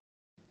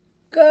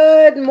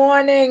Good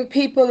morning,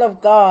 people of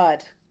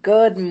God.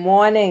 Good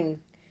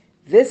morning.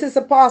 This is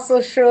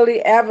Apostle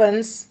Shirley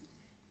Evans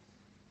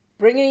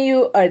bringing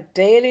you a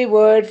daily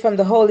word from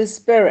the Holy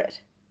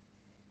Spirit.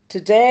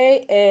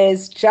 Today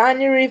is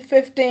January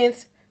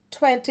 15th,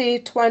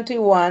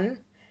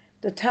 2021.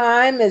 The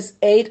time is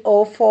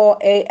 8:04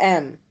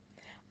 a.m.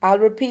 I'll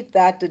repeat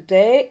that.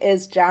 Today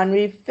is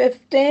January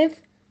 15th,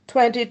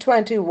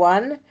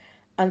 2021,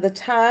 and the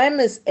time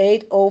is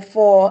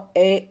 8:04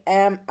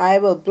 a.m. I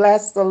will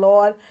bless the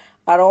Lord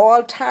at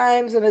all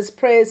times, and his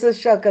praises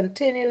shall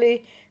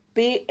continually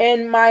be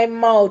in my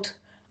mouth.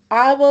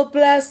 I will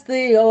bless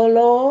thee, O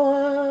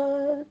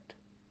Lord.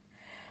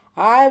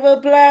 I will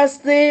bless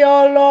thee,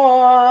 O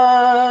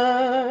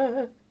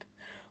Lord,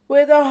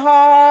 with a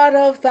heart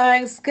of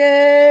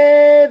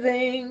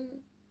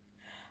thanksgiving.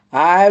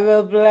 I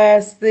will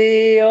bless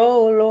thee,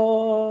 O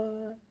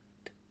Lord,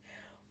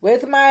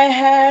 with my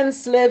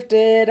hands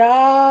lifted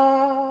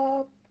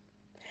up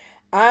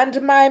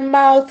and my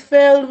mouth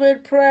filled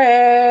with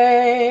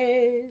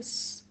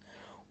praise,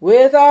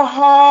 with a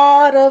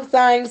heart of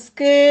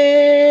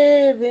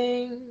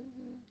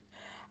thanksgiving.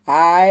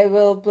 I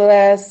will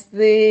bless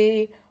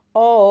thee,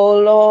 O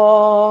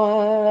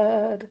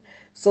Lord.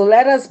 So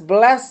let us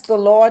bless the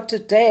Lord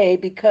today,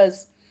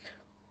 because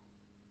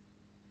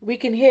we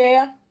can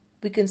hear,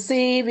 we can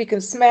see, we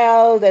can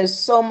smell. There's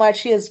so much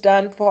he has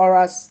done for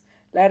us.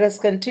 Let us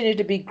continue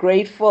to be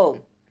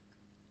grateful.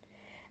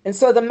 And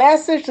so the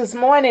message this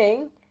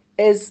morning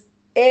is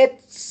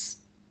it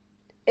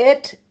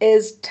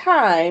is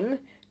time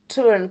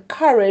to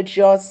encourage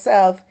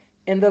yourself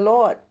in the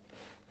Lord.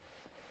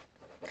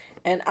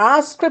 And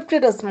our scripture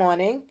this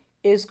morning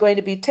is going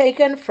to be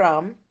taken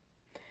from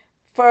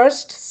 1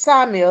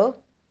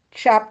 Samuel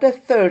chapter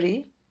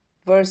 30,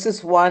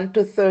 verses 1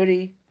 to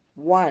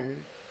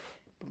 31.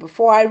 But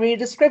before I read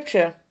the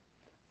scripture,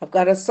 I've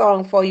got a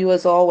song for you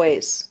as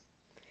always.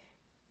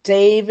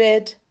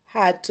 David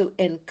had to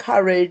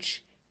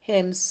encourage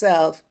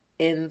himself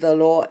in the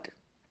Lord.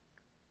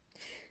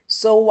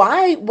 So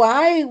why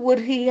would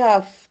he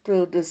have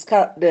to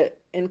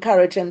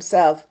encourage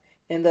himself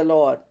in the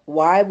Lord?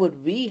 Why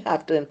would we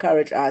have to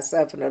encourage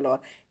ourselves in the Lord?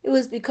 It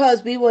was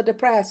because we were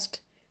depressed.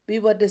 We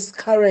were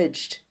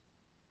discouraged.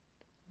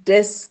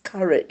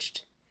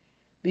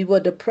 We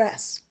were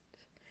depressed.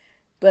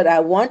 But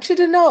I want you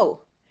to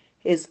know,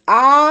 his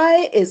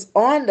eye is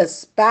on the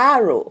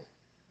sparrow.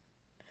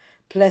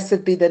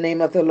 Blessed be the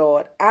name of the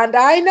Lord. And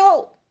I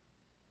know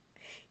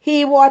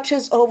he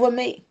watches over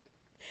me.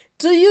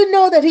 Do you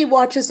know that he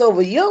watches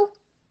over you?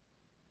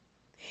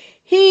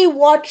 He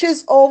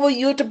watches over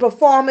you to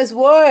perform his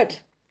word.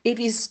 If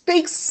he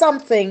speaks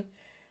something,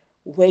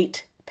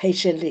 wait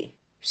patiently.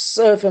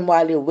 Serve him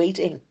while you're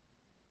waiting.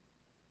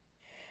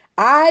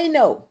 I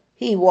know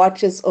he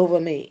watches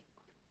over me.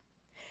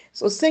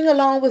 So sing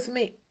along with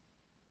me.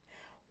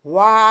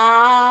 Why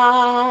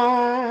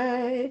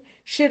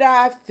should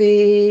I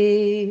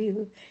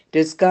feel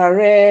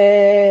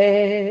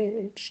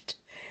discouraged?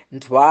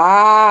 And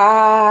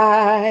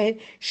why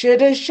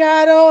should the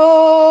shadows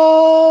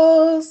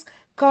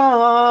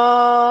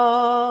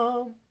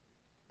come?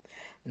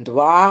 And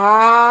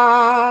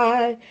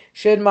why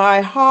should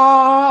my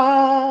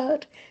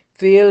heart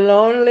feel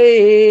lonely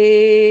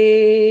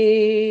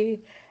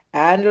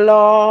and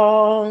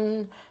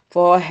long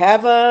for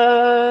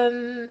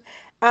heaven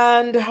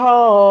and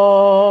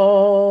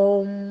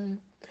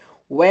home,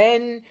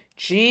 when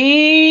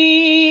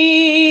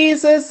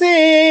Jesus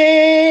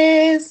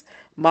is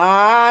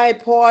my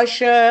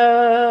portion,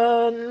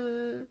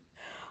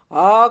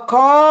 a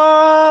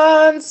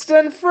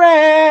constant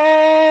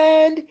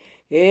friend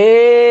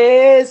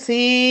is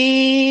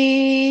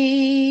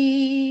he.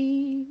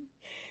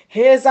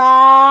 His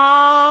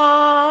eye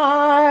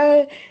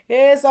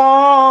is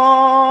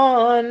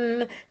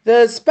on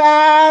the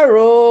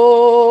sparrow,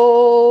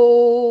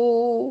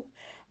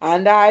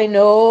 and I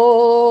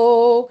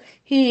know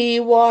he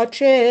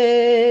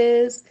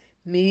watches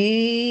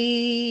me.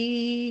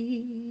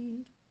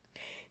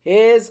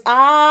 His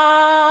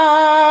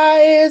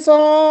eye is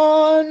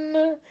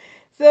on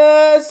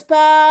the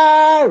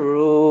sparrow,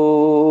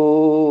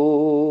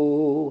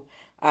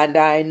 and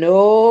I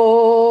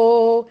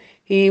know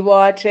he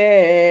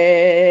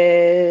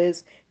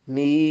watches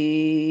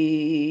me.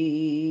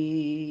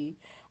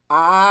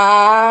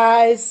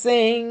 I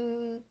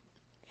sing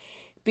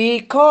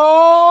because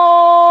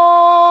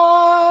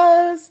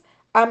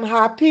I'm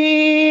happy.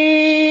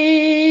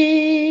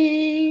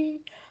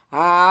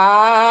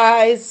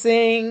 I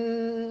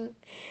sing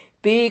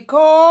because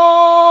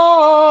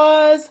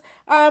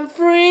I'm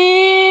free.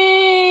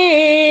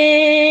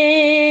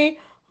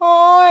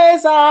 Oh,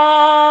 his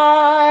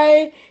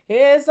eye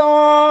is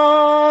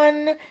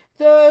on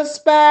the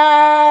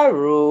sparrow,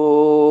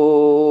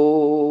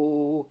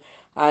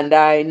 and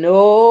I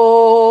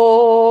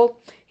know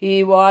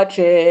he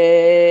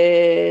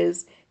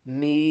watches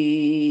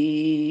me.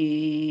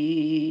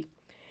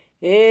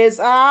 His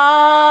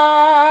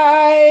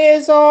eye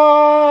is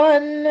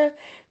on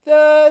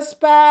the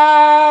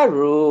sparrow,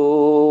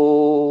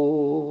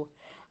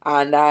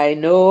 and I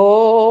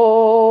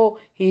know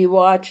he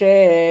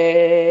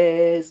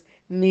watches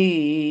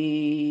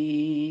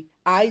me.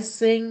 I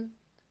sing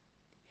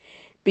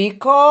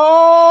because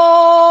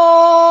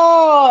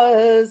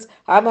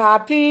I'm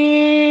happy.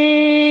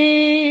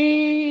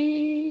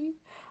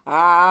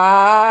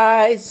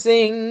 I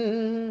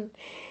sing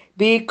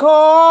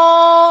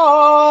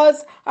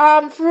because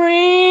I'm free.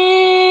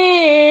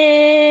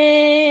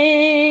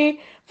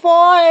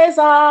 For his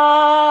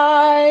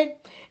eye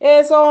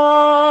is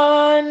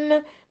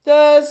on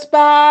the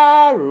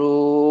sparrow,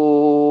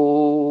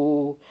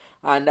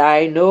 and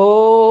I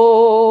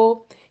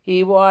know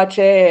he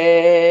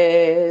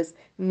watches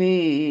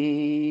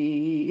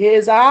me.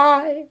 His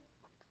eye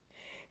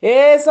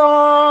is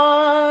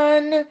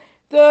on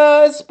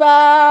the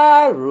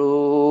sparrow,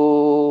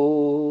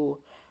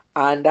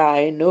 and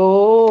I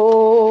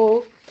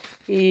know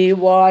he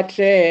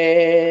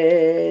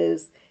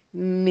watches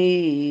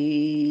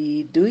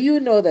me. Do you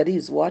know that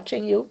he's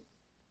watching you?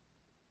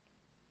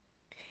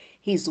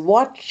 He's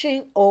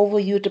watching over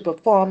you to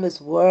perform his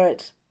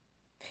word.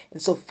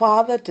 And so,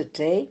 Father,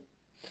 today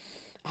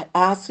I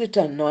ask you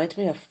to anoint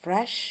me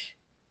afresh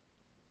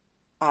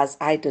as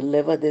I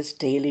deliver this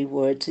daily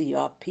word to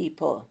your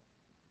people.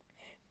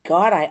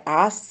 God, I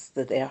ask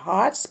that their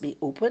hearts be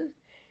open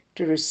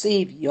to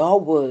receive your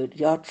word,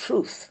 your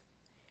truth,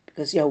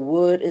 because your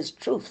word is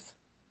truth.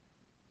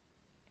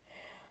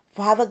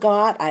 Father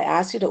God, I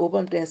ask you to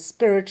open their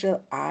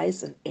spiritual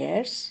eyes and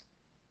ears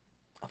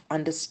of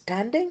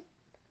understanding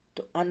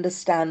to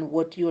understand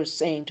what you are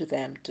saying to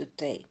them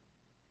today.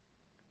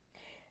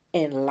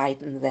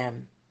 Enlighten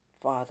them,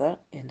 Father,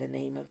 in the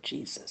name of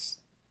Jesus.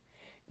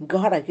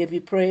 God, I give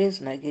you praise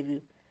and I give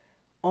you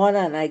honor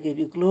and I give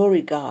you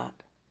glory, God.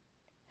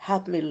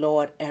 Help me,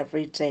 Lord,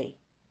 every day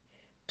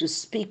to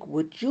speak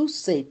what you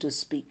say to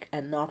speak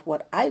and not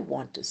what I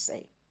want to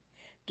say,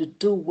 to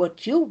do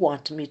what you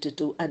want me to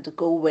do and to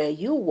go where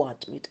you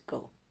want me to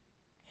go.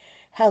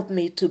 Help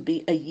me to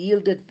be a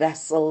yielded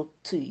vessel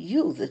to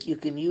you that you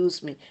can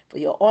use me for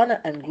your honor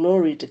and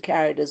glory to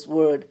carry this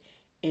word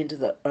into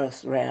the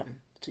earth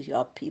realm to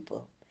your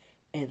people.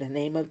 In the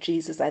name of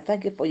Jesus, I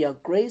thank you for your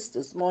grace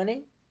this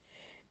morning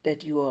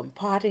that you are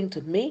imparting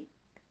to me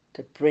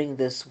to bring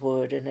this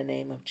word in the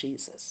name of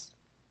Jesus.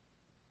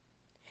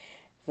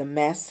 The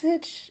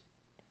message: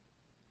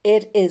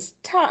 it is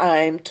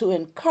time to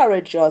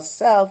encourage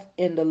yourself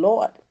in the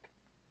Lord.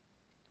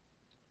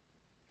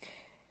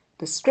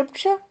 The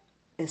scripture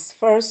is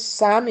 1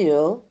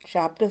 Samuel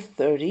chapter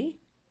 30,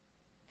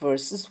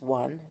 verses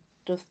 1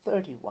 to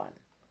 31.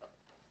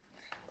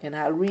 And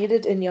I'll read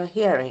it in your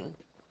hearing.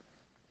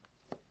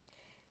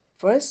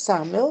 1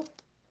 Samuel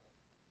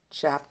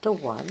chapter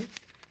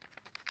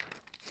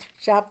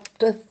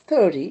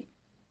 30,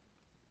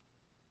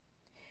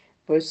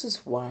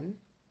 verses 1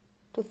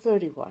 to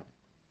 31.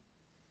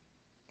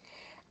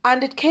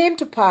 And it came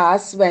to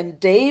pass, when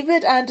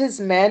David and his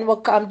men were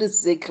come to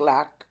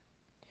Ziklag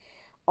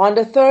on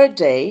the third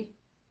day,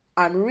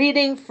 I'm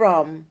reading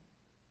from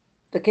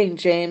the King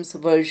James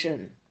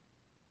Version.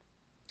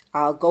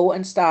 I'll go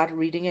and start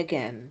reading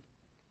again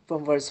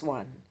from verse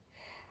 1.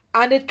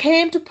 And it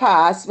came to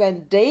pass,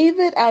 when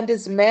David and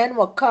his men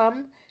were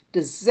come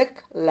to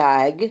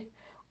Ziklag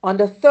on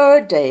the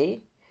third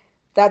day,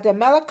 that the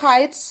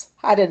Amalekites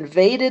had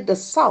invaded the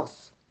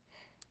south,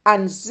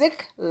 and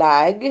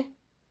Ziklag,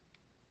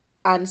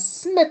 and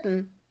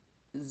smitten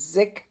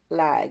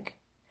Ziklag,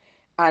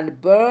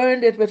 and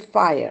burned it with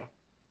fire,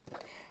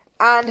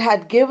 and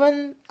had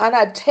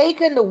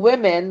taken the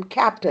women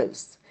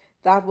captives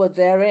that were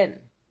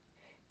therein.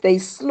 They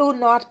slew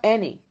not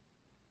any,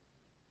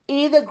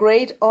 either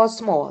great or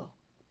small,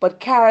 but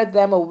carried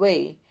them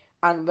away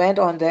and went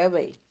on their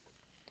way.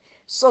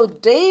 So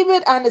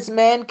David and his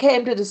men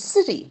came to the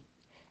city,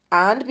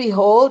 and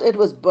behold, it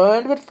was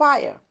burned with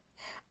fire,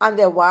 and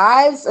their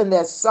wives and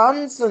their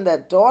sons and their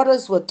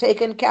daughters were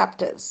taken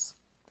captives.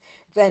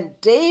 Then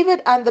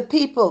David and the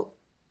people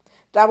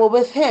that were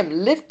with him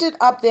lifted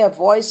up their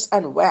voice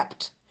and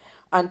wept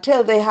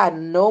until they had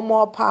no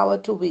more power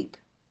to weep.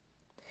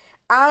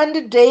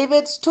 And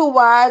David's two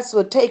wives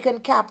were taken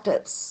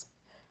captives,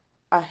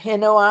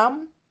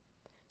 Ahinoam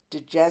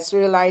the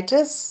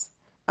Jezreelitess,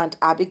 and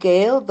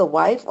Abigail the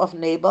wife of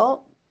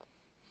Nabal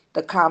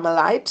the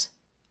Carmelite.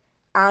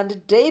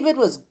 And David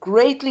was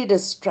greatly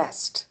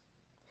distressed,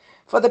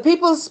 for the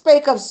people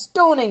spake of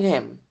stoning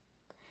him,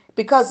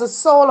 because the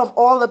soul of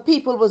all the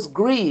people was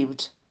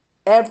grieved,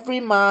 every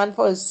man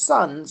for his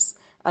sons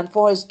and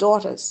for his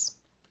daughters.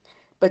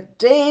 But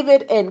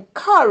David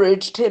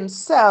encouraged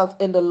himself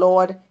in the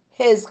Lord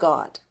his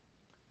God.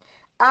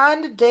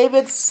 And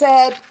David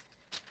said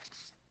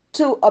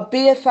to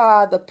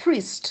Abiathar the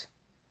priest,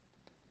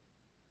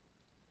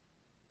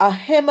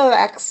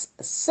 Ahimelech's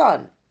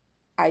son,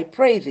 I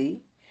pray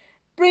thee,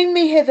 bring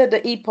me hither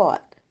the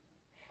ephod.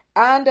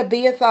 And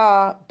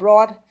Abiathar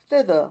brought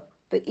thither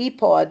the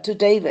ephod to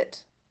David.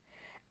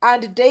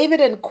 And David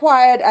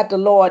inquired at the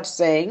Lord,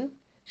 saying,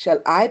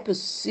 Shall I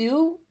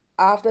pursue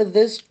after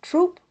this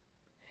troop?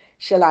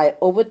 Shall I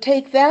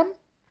overtake them?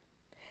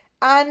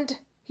 And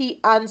He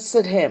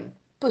answered him,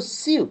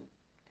 Pursue,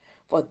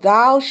 for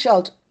thou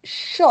shalt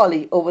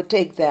surely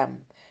overtake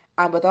them,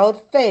 and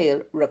without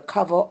fail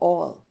recover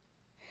all.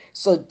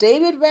 So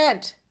David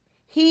went,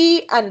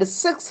 he and the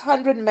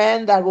 600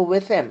 men that were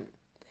with him,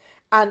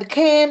 and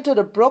came to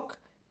the brook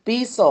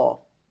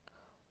Besor,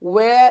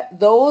 where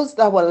those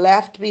that were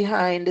left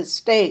behind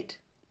stayed.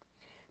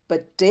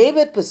 But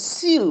David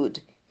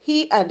pursued,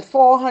 he and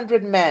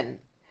 400 men,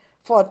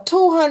 for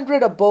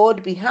 200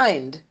 abode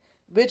behind,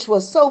 which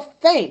was so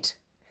faint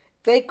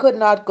they could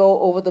not go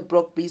over the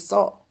brook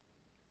Besor.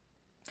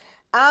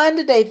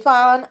 And they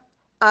found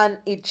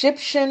an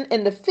Egyptian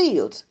in the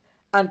field,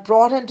 and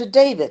brought him to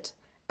David,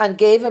 and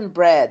gave him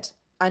bread,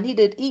 and he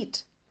did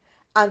eat.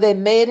 And they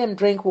made him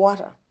drink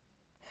water.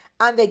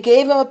 And they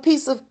gave him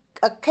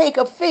a cake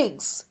of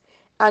figs,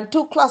 and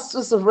 2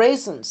 clusters of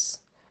raisins.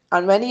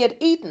 And when he had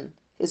eaten,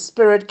 his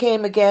spirit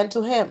came again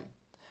to him,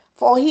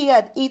 for he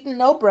had eaten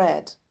no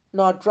bread,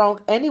 nor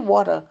drunk any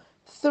water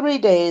 3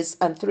 days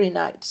and 3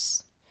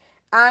 nights.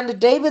 And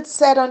David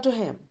said unto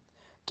him,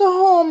 To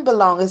whom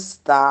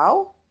belongest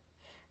thou?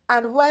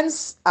 And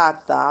whence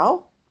art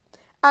thou?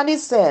 And he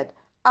said,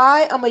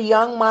 I am a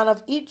young man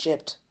of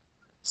Egypt,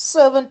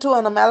 servant to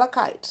an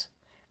Amalekite,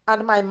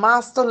 and my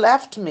master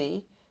left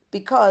me,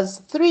 because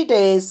 3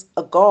 days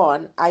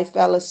agone I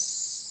fell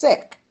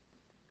sick.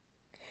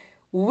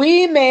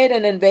 We made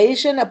an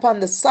invasion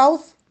upon the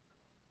south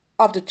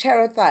of the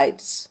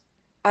Cherethites,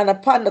 and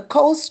upon the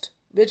coast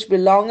which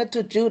belongeth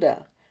to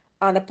Judah,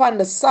 and upon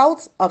the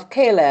south of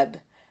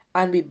Caleb,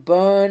 and we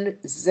burned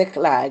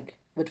Ziklag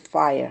with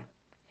fire.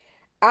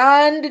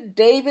 And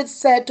David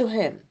said to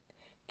him,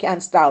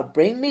 Canst thou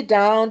bring me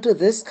down to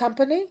this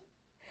company?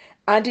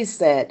 And he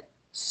said,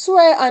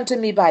 Swear unto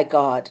me by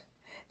God,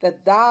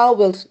 that thou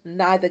wilt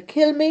neither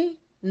kill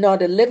me, nor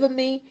deliver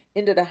me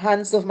into the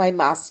hands of my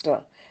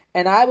master,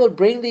 and I will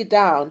bring thee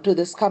down to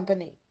this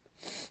company.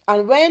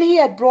 And when he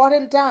had brought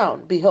him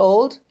down,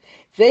 behold,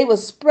 they were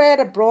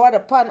spread abroad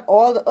upon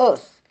all the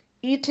earth,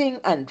 eating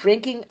and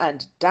drinking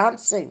and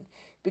dancing,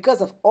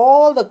 because of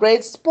all the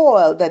great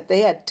spoil that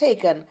they had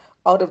taken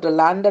out of the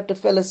land of the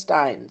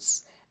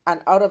Philistines,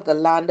 and out of the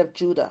land of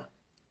Judah.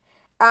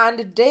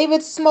 And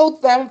David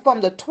smote them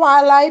from the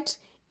twilight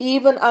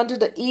even unto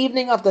the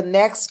evening of the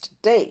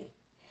next day.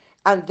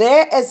 And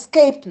there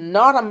escaped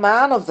not a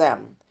man of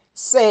them,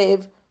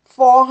 save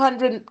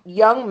 400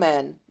 young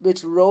men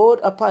which rode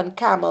upon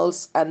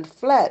camels and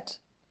fled.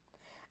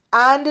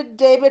 And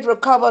David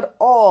recovered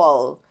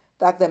all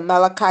that the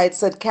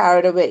Amalekites had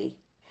carried away.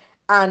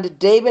 And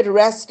David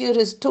rescued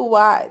his 2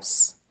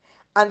 wives.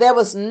 And there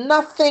was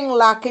nothing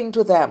lacking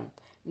to them,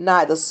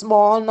 neither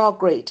small nor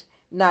great,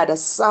 neither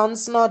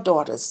sons nor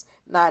daughters,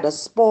 neither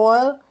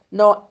spoil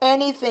nor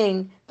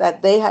anything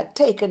that they had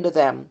taken to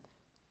them.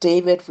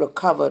 David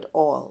recovered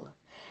all.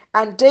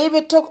 And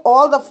David took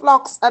all the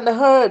flocks and the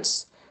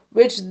herds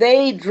which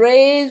they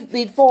drave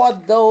before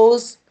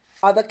those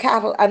other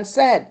cattle, and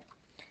said,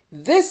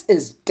 This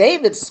is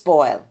David's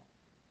spoil.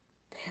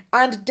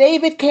 And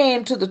David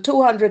came to the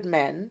 200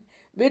 men,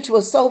 which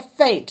were so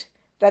faint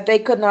that they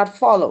could not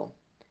follow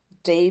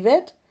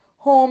David,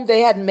 whom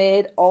they had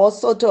made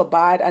also to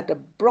abide at the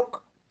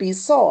brook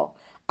Besor,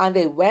 and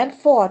they went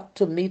forth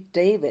to meet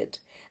David,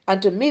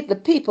 and to meet the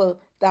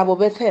people that were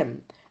with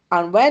him.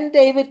 And when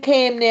David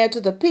came near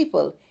to the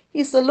people,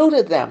 he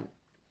saluted them.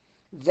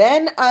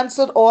 Then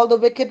answered all the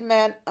wicked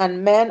men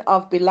and men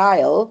of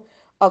Belial,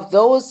 of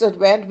those that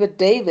went with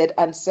David,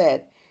 and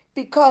said,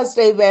 Because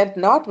they went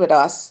not with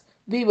us,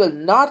 we will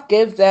not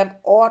give them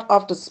aught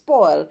of the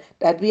spoil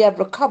that we have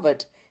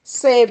recovered,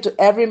 save to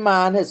every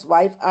man his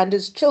wife and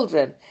his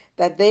children,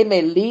 that they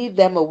may lead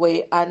them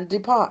away and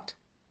depart.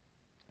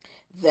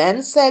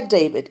 Then said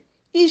David,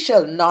 Ye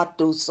shall not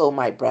do so,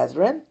 my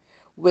brethren,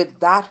 with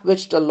that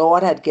which the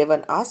Lord had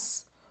given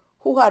us,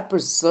 who had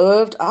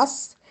preserved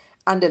us,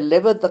 and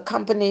delivered the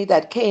company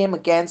that came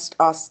against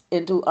us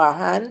into our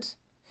hand.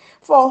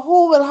 For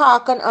who will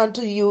hearken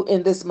unto you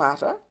in this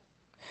matter?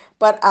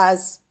 But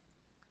as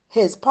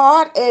his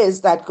part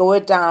is that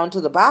goeth down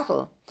to the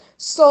battle,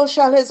 so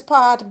shall his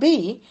part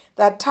be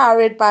that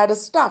tarried by the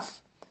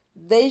stuff.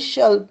 They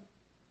shall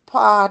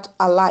part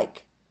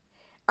alike.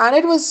 And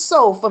it was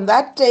so from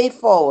that day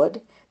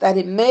forward, that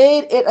he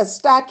made it a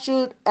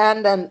statute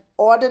and an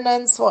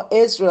ordinance for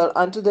Israel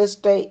unto this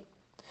day.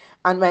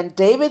 And when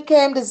David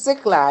came to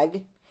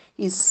Ziklag,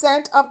 he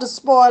sent up the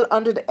spoil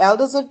unto the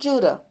elders of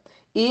Judah,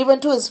 even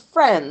to his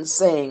friends,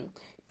 saying,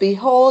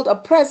 Behold, a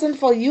present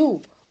for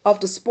you of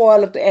the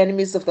spoil of the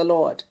enemies of the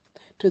Lord,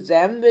 to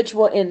them which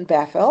were in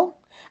Bethel,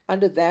 and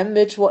to them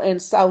which were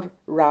in South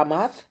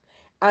Ramath,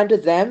 and to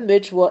them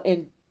which were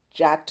in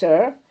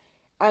Jatir,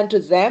 and to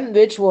them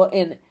which were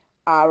in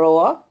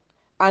Aroah,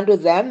 and to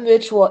them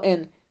which were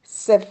in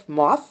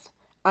Siphmoth,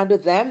 and to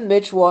them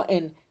which were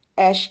in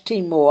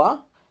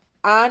Eshtemoa,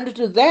 and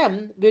to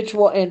them which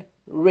were in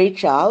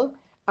Rachel,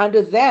 and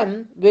to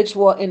them which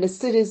were in the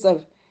cities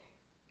of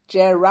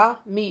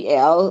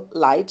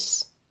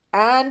Jerahmeelites,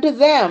 and to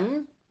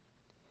them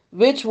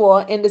which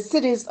were in the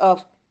cities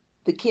of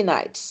the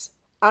Kenites,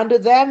 and to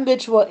them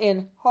which were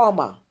in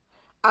Hormah,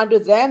 and to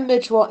them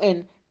which were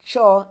in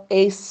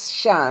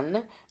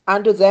Chor-Ashan,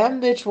 and to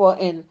them which were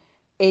in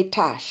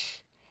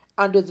Atash,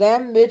 and to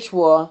them which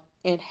were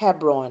in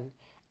Hebron,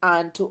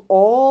 and to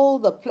all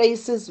the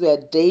places where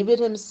David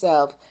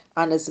himself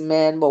and his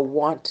men were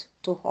wont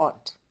to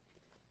haunt.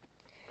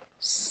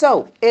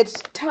 So it's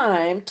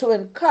time to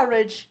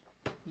encourage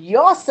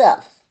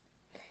yourself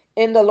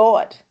in the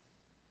Lord.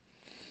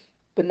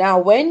 But now,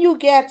 when you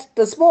get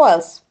the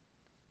spoils,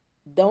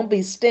 don't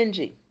be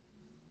stingy.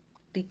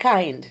 Be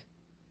kind.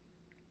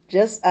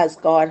 Just as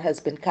God has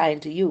been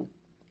kind to you,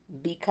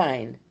 be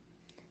kind.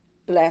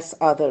 Bless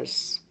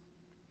others.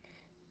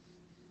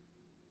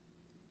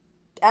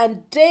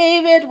 And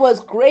David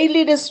was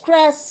greatly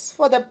distressed,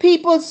 for the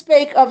people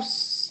spake of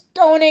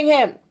stoning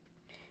him,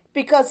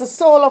 because the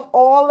soul of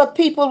all the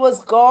people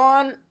was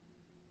gone.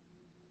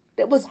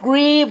 It was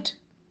grieved.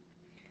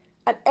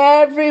 And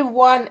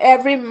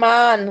every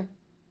man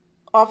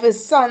of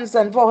his sons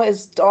and for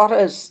his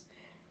daughters.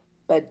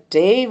 But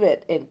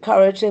David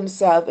encouraged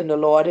himself in the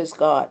Lord his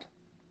God.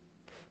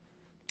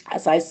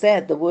 As I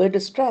said, the word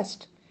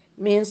distressed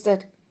means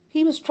that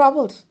he was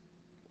troubled.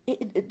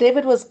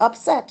 David was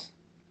upset.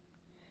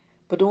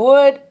 But the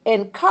word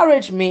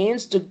encourage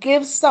means to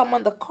give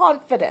someone the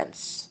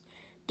confidence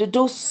to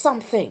do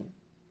something.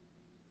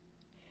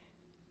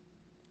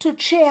 To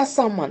cheer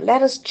someone.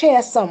 Let us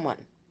cheer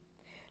someone.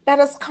 Let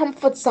us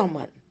comfort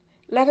someone.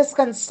 Let us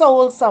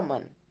console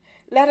someone.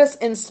 Let us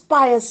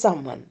inspire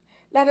someone.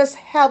 Let us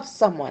help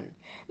someone.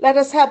 Let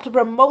us help to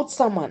promote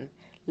someone.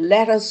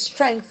 Let us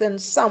strengthen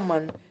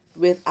someone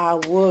with our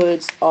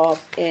words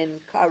of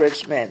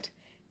encouragement.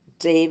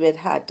 David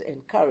had to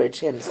encourage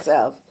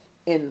himself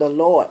in the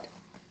Lord.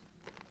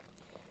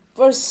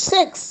 Verse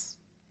 6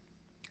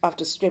 of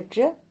the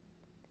scripture,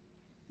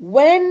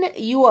 when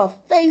you are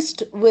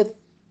faced with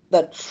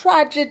the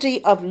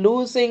tragedy of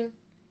losing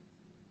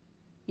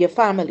your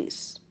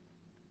families.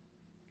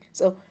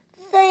 So,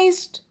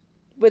 faced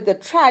with the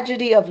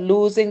tragedy of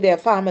losing their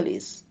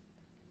families,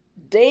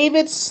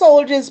 David's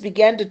soldiers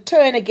began to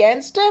turn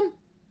against him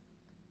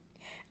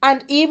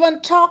and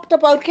even talked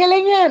about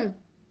killing him.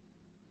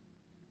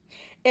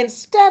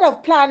 Instead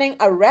of planning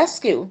a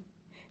rescue,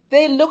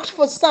 they looked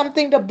for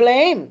something to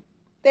blame.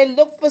 They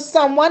looked for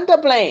someone to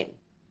blame.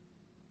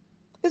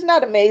 Isn't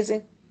that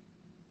amazing?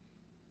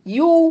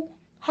 You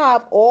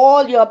have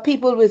all your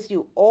people with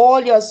you,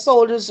 all your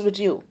soldiers with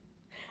you,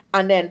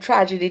 and then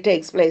tragedy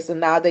takes place and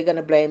now they're going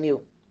to blame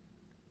you.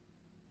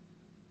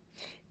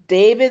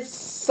 David's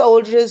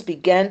soldiers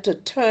began to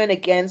turn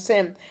against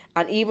him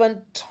and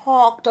even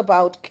talked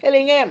about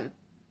killing him.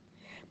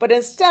 But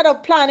instead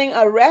of planning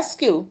a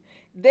rescue,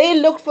 they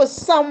looked for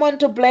someone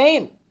to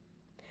blame.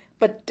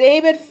 But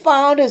David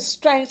found his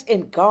strength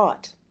in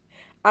God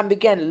and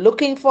began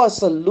looking for a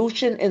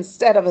solution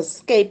instead of a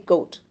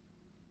scapegoat.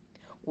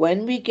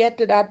 When we get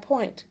to that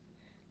point,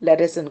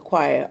 let us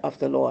inquire of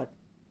the Lord.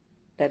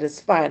 Let us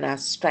find our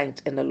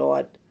strength in the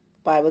Lord.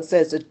 The Bible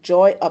says the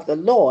joy of the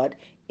Lord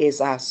is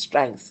our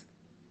strength.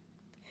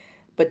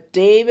 But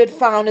David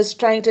found his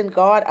strength in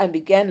God and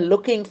began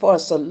looking for a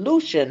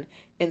solution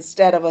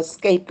instead of a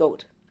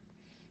scapegoat.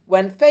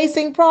 When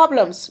facing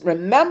problems,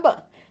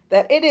 remember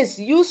that it is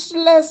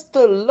useless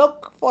to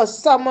look for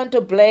someone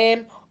to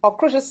blame or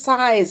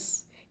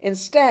criticize.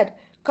 Instead,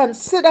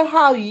 consider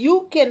how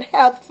you can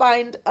help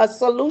find a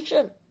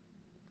solution.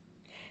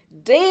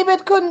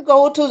 David couldn't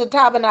go to the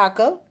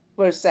tabernacle,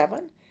 verse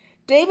 7.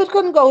 David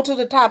couldn't go to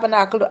the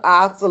tabernacle to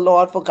ask the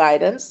Lord for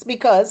guidance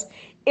because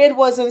it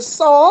was in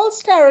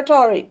Saul's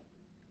territory.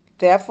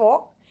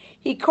 Therefore,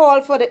 he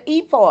called for the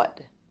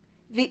ephod,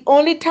 the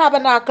only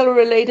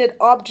tabernacle-related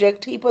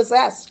object he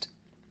possessed.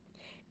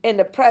 In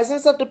the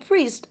presence of the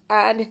priest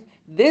and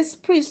this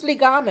priestly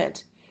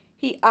garment,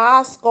 he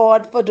asked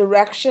God for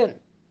direction.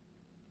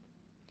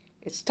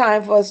 It's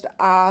time for us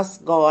to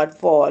ask God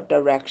for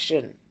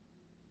direction.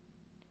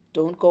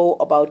 Don't go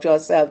about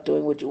yourself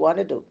doing what you want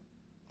to do.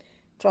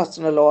 Trust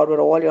in the Lord with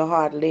all your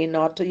heart. Lean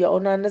not to your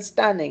own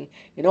understanding.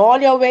 In all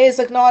your ways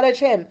acknowledge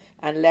him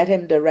and let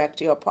him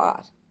direct your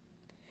path.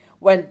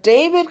 When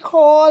David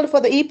called for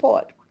the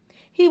ephod,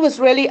 he was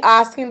really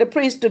asking the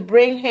priest to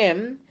bring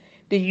him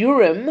the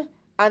Urim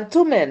and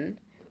Thummim,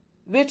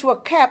 which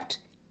were kept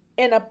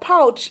in a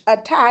pouch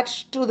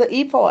attached to the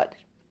ephod.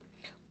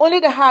 Only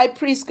the high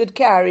priest could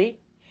carry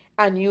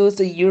and use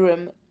the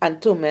Urim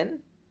and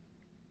Thummim.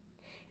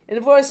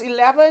 In verse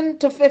 11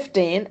 to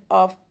 15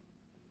 of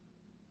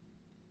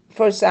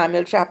 1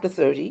 Samuel chapter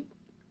 30,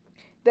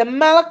 the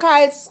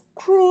Amalekites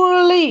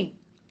cruelly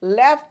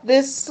left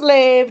this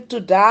slave to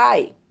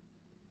die.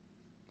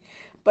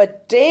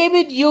 But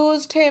David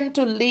used him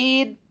to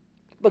lead,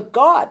 but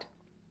God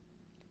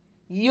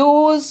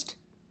used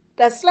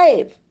the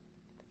slave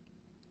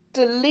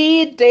to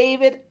lead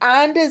David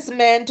and his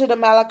men to the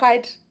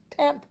Amalekite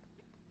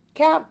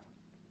camp.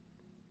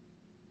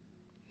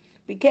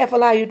 Be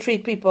careful how you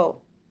treat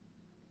people.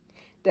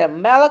 The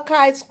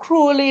Amalekites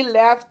cruelly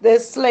left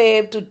this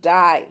slave to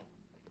die.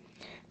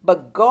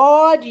 But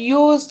God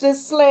used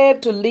this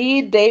slave to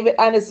lead David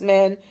and his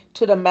men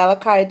to the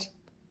Amalekite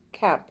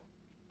camp.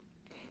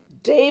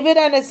 David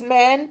and his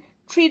men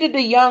treated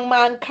the young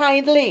man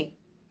kindly.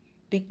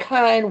 Be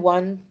kind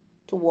one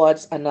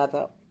towards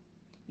another.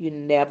 You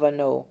never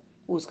know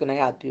who's going to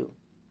help you.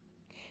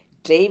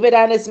 David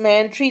and his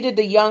men treated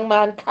the young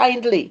man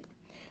kindly,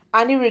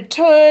 and he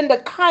returned the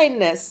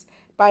kindness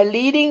by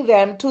leading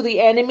them to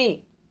the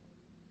enemy.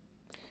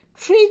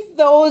 Treat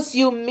those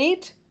you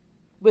meet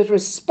with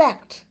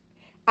respect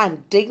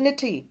and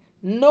dignity,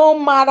 no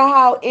matter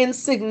how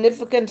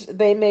insignificant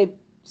they may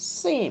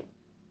seem.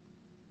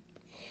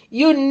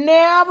 You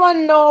never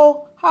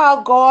know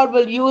how God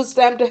will use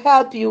them to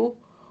help you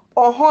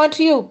or haunt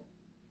you,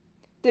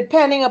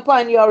 depending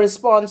upon your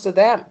response to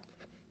them.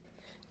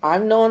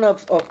 I've known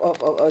of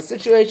a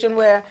situation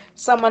where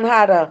someone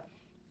had a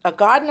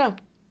gardener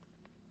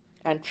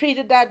and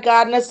treated that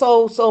gardener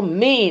so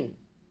mean,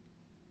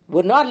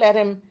 would not let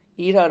him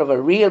eat out of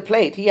a real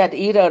plate. He had to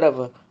eat out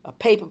of a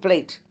paper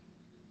plate,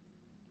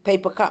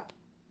 paper cup.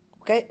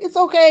 Okay, it's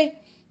okay.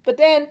 But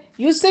then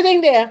you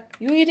sitting there,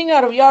 you eating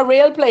out of your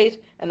real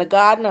plate, and the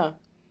gardener,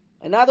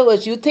 in other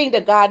words, you think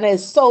the gardener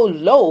is so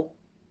low,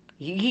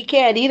 he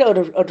can't eat out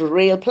of the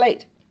real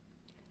plate.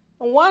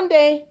 And one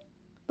day,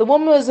 the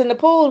woman was in the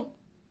pool,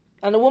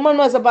 and the woman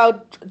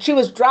she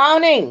was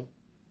drowning.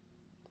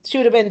 She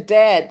would have been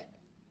dead.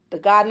 The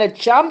gardener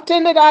jumped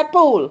into that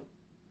pool.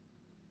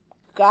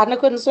 The gardener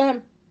couldn't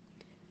swim.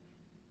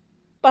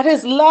 But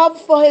his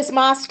love for his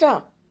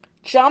master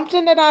jumped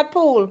into that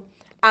pool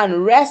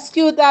and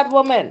rescued that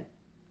woman.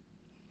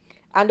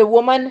 And the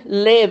woman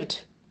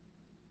lived.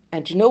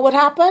 And you know what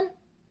happened?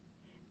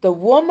 The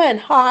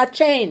woman's heart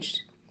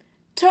changed.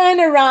 Turned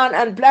around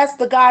and blessed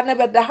the gardener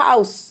with the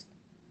house.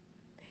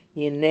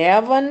 You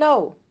never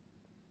know,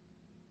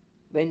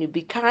 when you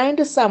be kind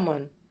to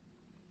someone,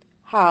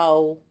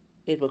 how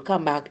it will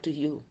come back to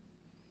you.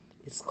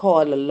 It's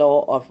called the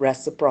law of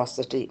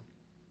reciprocity.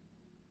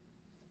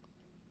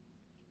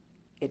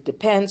 It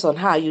depends on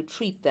how you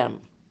treat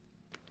them.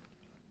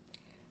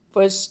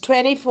 Verse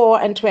 24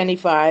 and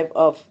 25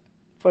 of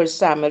 1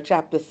 Samuel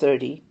chapter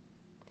 30.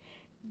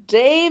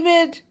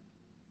 David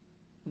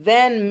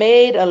then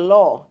made a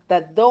law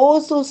that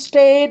those who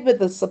stayed with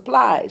the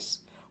supplies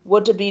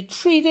were to be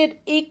treated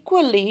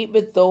equally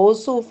with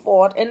those who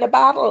fought in the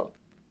battle.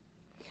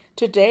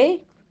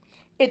 Today,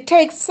 it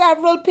takes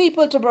several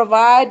people to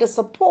provide the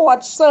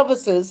support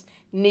services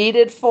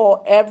needed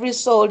for every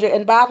soldier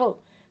in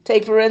battle.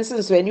 Take, for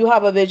instance, when you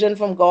have a vision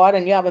from God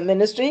and you have a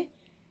ministry,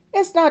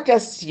 it's not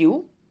just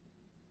you.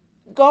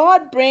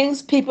 God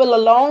brings people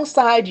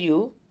alongside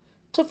you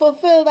to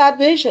fulfill that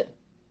vision.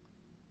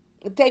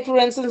 Take, for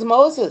instance,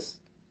 Moses.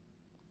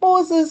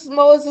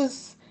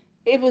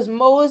 It was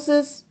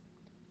Moses,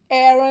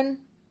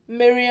 Aaron,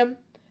 Miriam,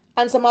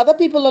 and some other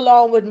people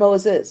along with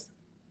Moses.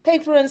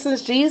 Take, for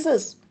instance,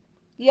 Jesus.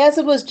 Yes,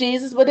 it was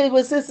Jesus, but it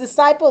was his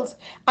disciples,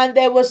 and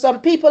there were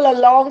some people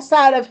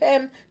alongside of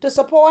him to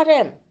support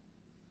him.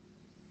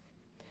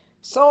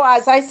 So,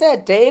 as I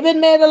said, David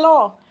made a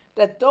law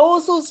that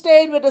those who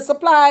stayed with the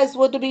supplies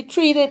were to be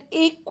treated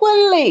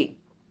equally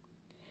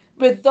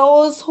with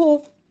those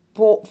who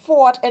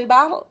fought in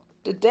battle.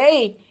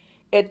 Today,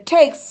 it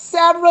takes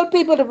several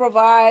people to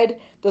provide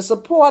the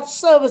support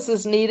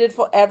services needed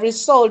for every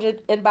soldier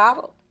in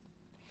battle.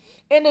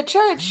 In the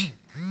church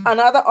and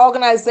other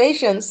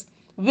organizations,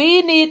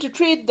 we need to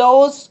treat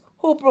those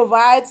who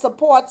provide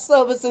support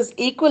services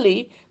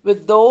equally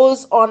with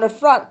those on the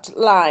front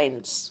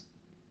lines.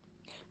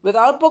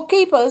 Without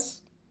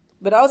bookkeepers,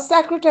 without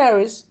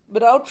secretaries,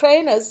 without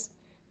trainers,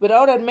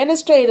 without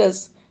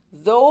administrators,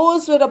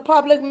 those with a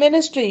public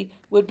ministry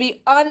would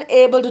be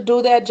unable to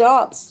do their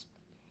jobs.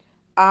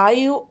 Are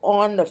you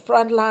on the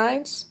front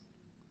lines?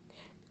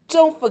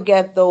 Don't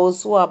forget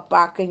those who are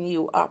backing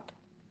you up.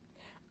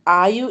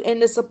 Are you in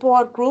the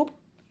support group?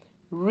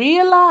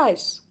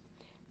 Realize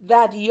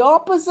that your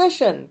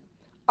position,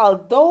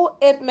 although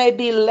it may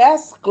be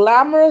less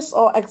glamorous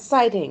or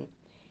exciting,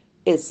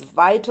 is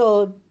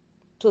vital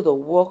to the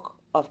work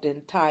of the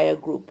entire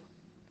group.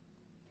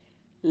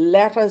 We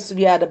are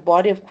the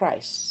body of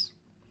Christ.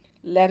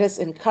 Let us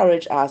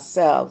encourage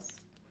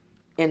ourselves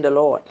in the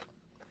Lord.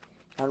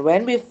 And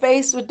when we're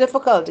faced with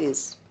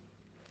difficulties,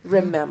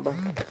 remember,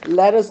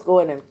 let us go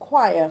and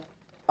inquire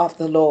of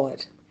the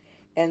Lord.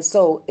 And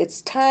so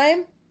it's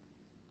time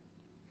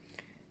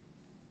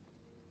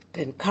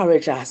to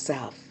encourage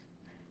ourselves.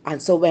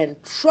 And so when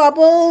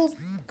trouble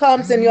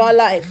comes in your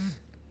life,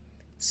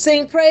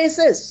 sing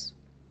praises.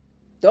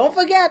 Don't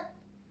forget,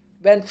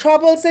 when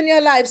trouble's in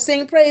your life,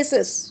 sing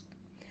praises.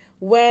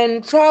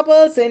 When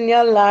trouble's in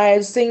your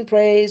life, sing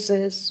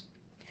praises.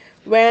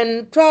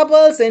 When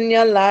trouble's in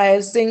your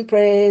life, sing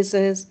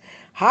praises.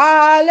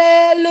 Hallelujah.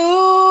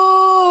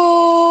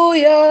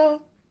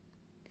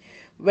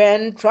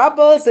 When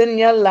trouble's in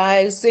your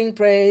life, sing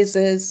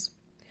praises.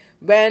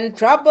 When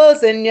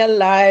trouble's in your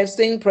life,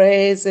 sing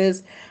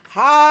praises.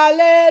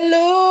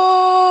 Hallelujah.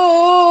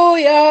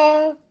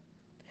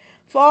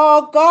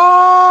 For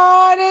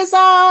God is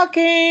our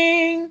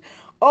King.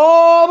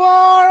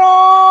 over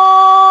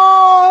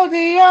all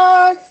the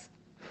earth.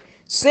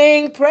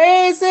 Sing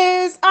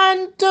praises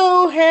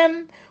unto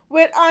him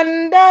with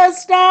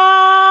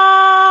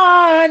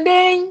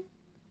understanding.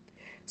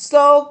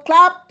 So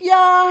clap your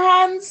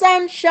hands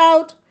and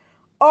shout,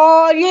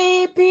 all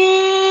ye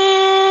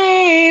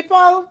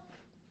people,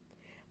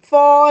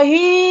 for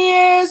he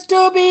is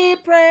to be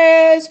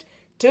praised,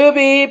 to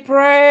be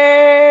praised.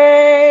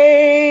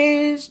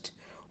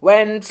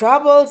 When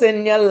troubles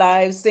in your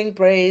life, sing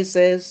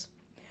praises.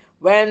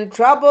 When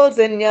troubles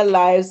in your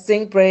life,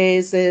 sing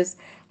praises.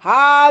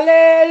 Hallelujah.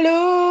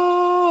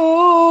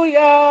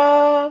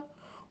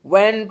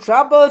 When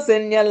troubles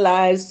in your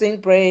life,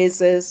 sing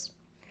praises.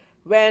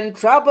 When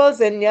troubles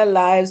in your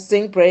life,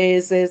 sing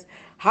praises.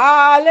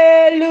 Hallelujah.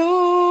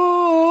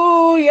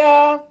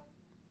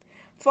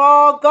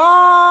 For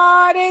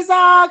God is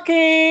our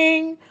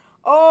King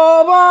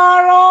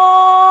over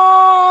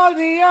all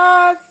the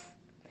earth.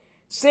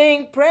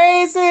 Sing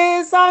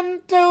praises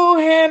unto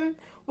him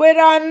with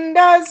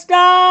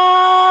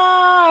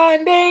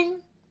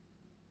understanding.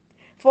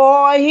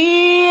 For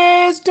he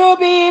is to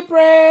be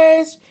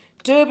praised,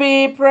 to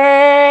be praised.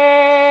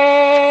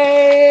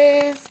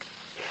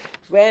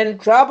 When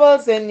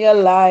troubles in your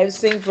life,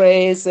 sing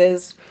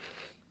praises.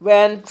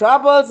 When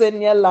troubles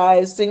in your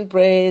life, sing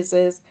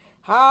praises.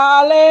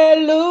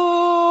 Hallelujah.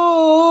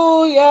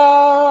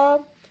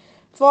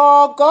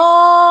 For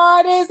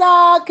God is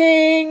our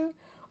King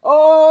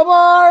over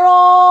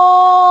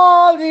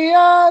all the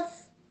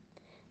earth.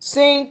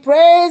 Sing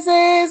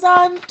praises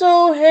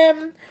unto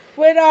him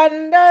with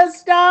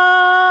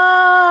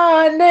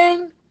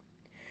understanding.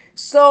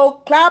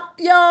 So clap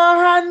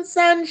your hands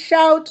and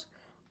shout,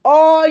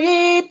 all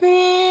ye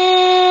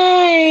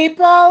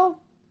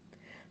people,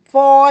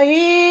 for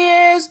he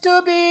is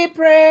to be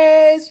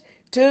praised,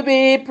 to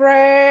be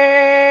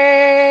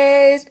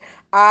praised.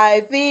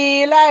 I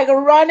feel like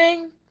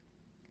running,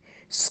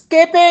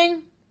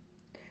 skipping,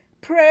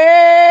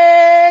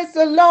 praise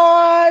the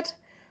Lord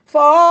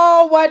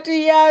for what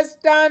he has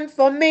done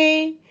for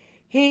me.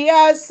 He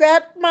has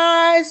set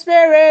my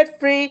spirit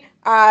free.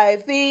 I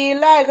feel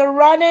like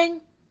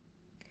running,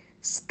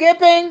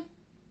 skipping,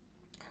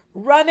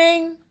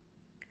 running,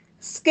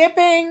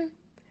 skipping.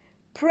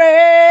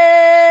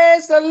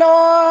 Praise the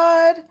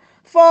Lord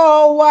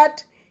for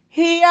what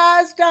he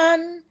has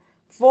done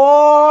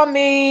for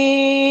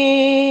me.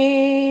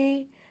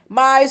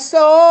 My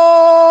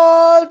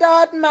soul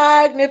doth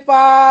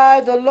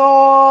magnify the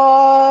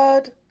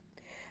Lord,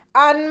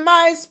 and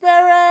my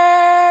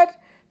spirit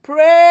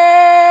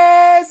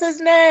praise his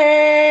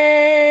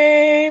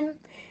name.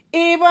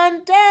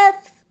 Even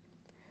death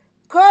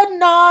could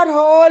not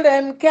hold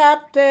him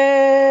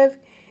captive,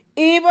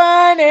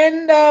 even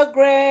in the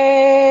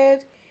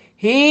grave.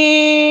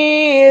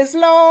 He is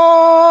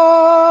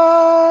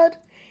Lord.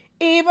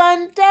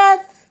 Even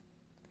death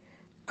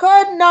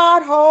could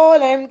not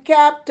hold him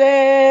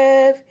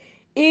captive,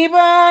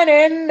 even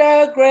in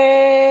the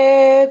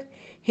grave.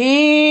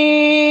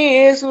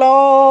 He is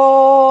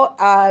Lord.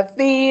 I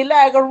feel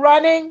like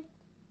running,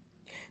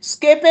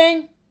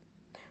 skipping,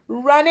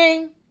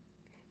 running,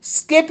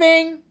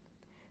 skipping.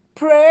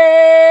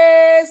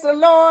 Praise the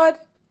Lord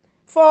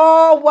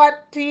for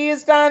what he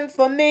has done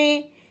for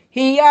me.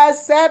 He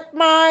has set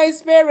my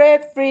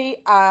spirit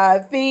free. I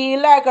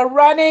feel like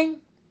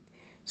running,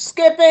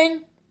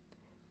 skipping.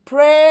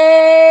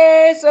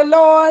 Praise the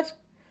Lord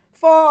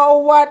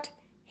for what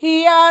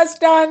he has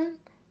done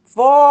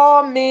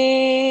for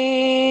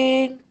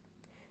me.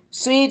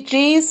 Sweet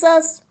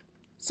Jesus,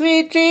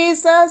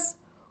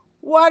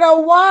 what a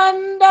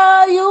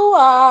wonder you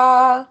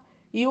are.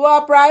 You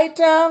are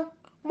brighter,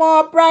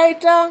 more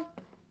brighter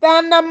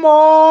than the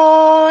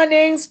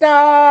morning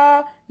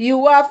star.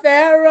 You are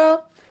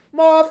fairer,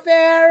 more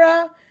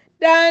fairer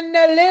than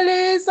the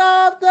lilies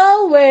of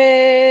the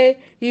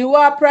way. You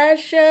are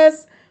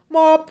precious,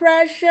 more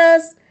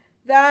precious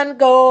than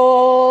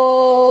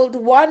gold.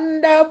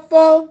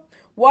 Wonderful,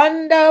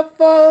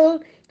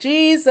 wonderful,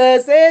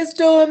 Jesus is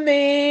to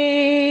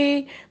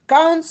me.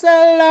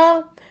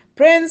 Counselor,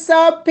 Prince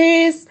of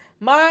Peace,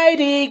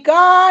 mighty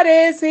God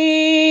is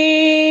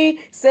he,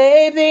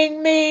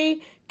 saving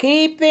me,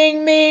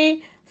 keeping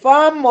me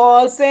from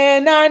all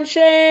sin and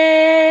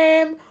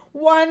shame.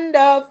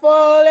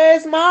 Wonderful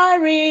is my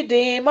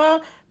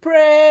Redeemer,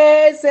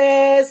 praise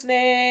his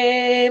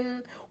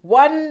name.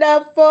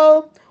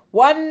 Wonderful,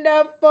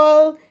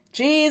 wonderful,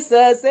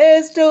 Jesus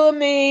is to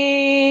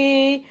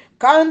me.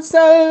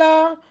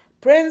 Counselor,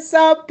 Prince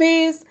of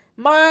Peace,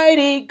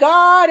 mighty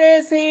God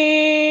is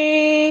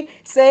he,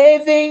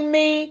 saving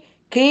me,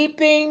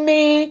 keeping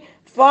me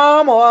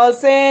from all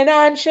sin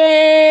and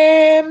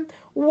shame.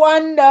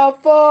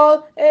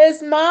 Wonderful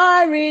is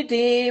my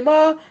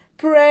Redeemer,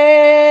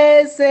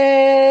 praise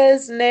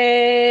his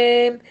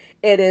name.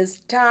 It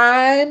is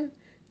time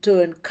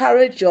to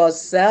encourage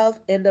yourself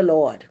in the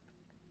Lord.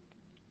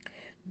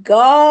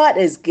 God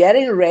is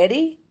getting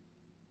ready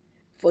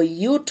for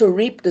you to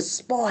reap the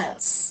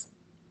spoils.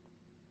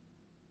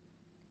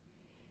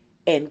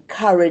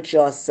 Encourage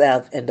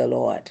yourself in the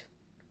Lord.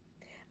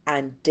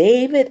 And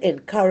David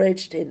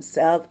encouraged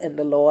himself in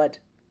the Lord.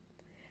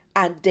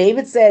 And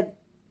David said,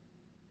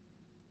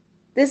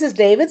 this is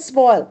David's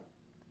spoil.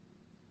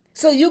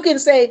 So you can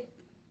say,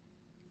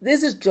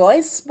 this is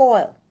Joy's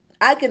spoil.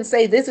 I can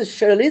say, this is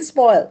Shirley's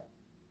spoil.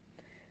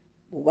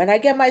 When I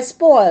get my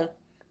spoil,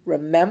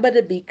 remember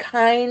to be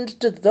kind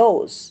to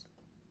those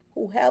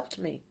who helped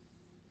me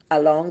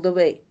along the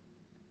way.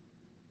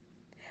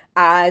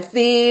 I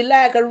feel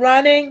like a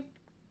running,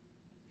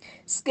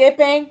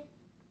 skipping.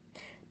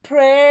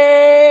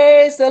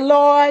 Praise the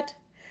Lord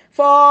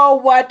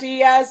for what he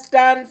has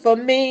done for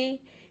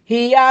me.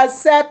 He has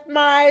set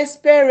my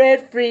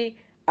spirit free.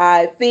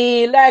 I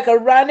feel like a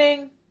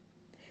running,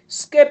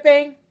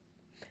 skipping.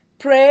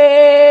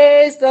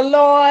 Praise the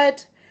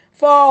Lord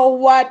for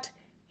what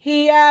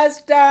he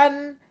has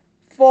done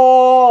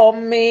for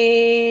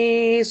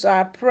me. So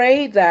I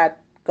pray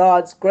that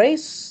God's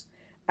grace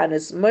and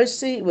his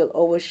mercy will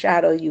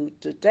overshadow you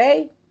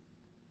today.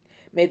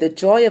 May the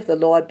joy of the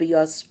Lord be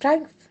your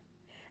strength.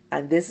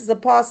 And this is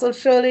Apostle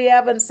Shirley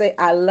Evans say,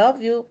 I love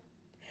you,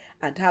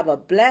 and have a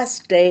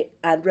blessed day.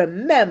 And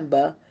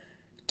remember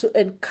to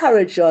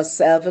encourage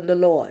yourself in the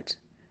Lord.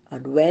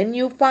 And when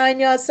you find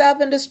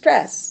yourself in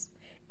distress,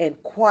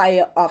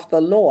 inquire of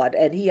the Lord,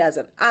 and he has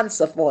an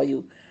answer for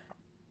you.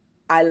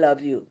 I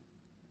love you.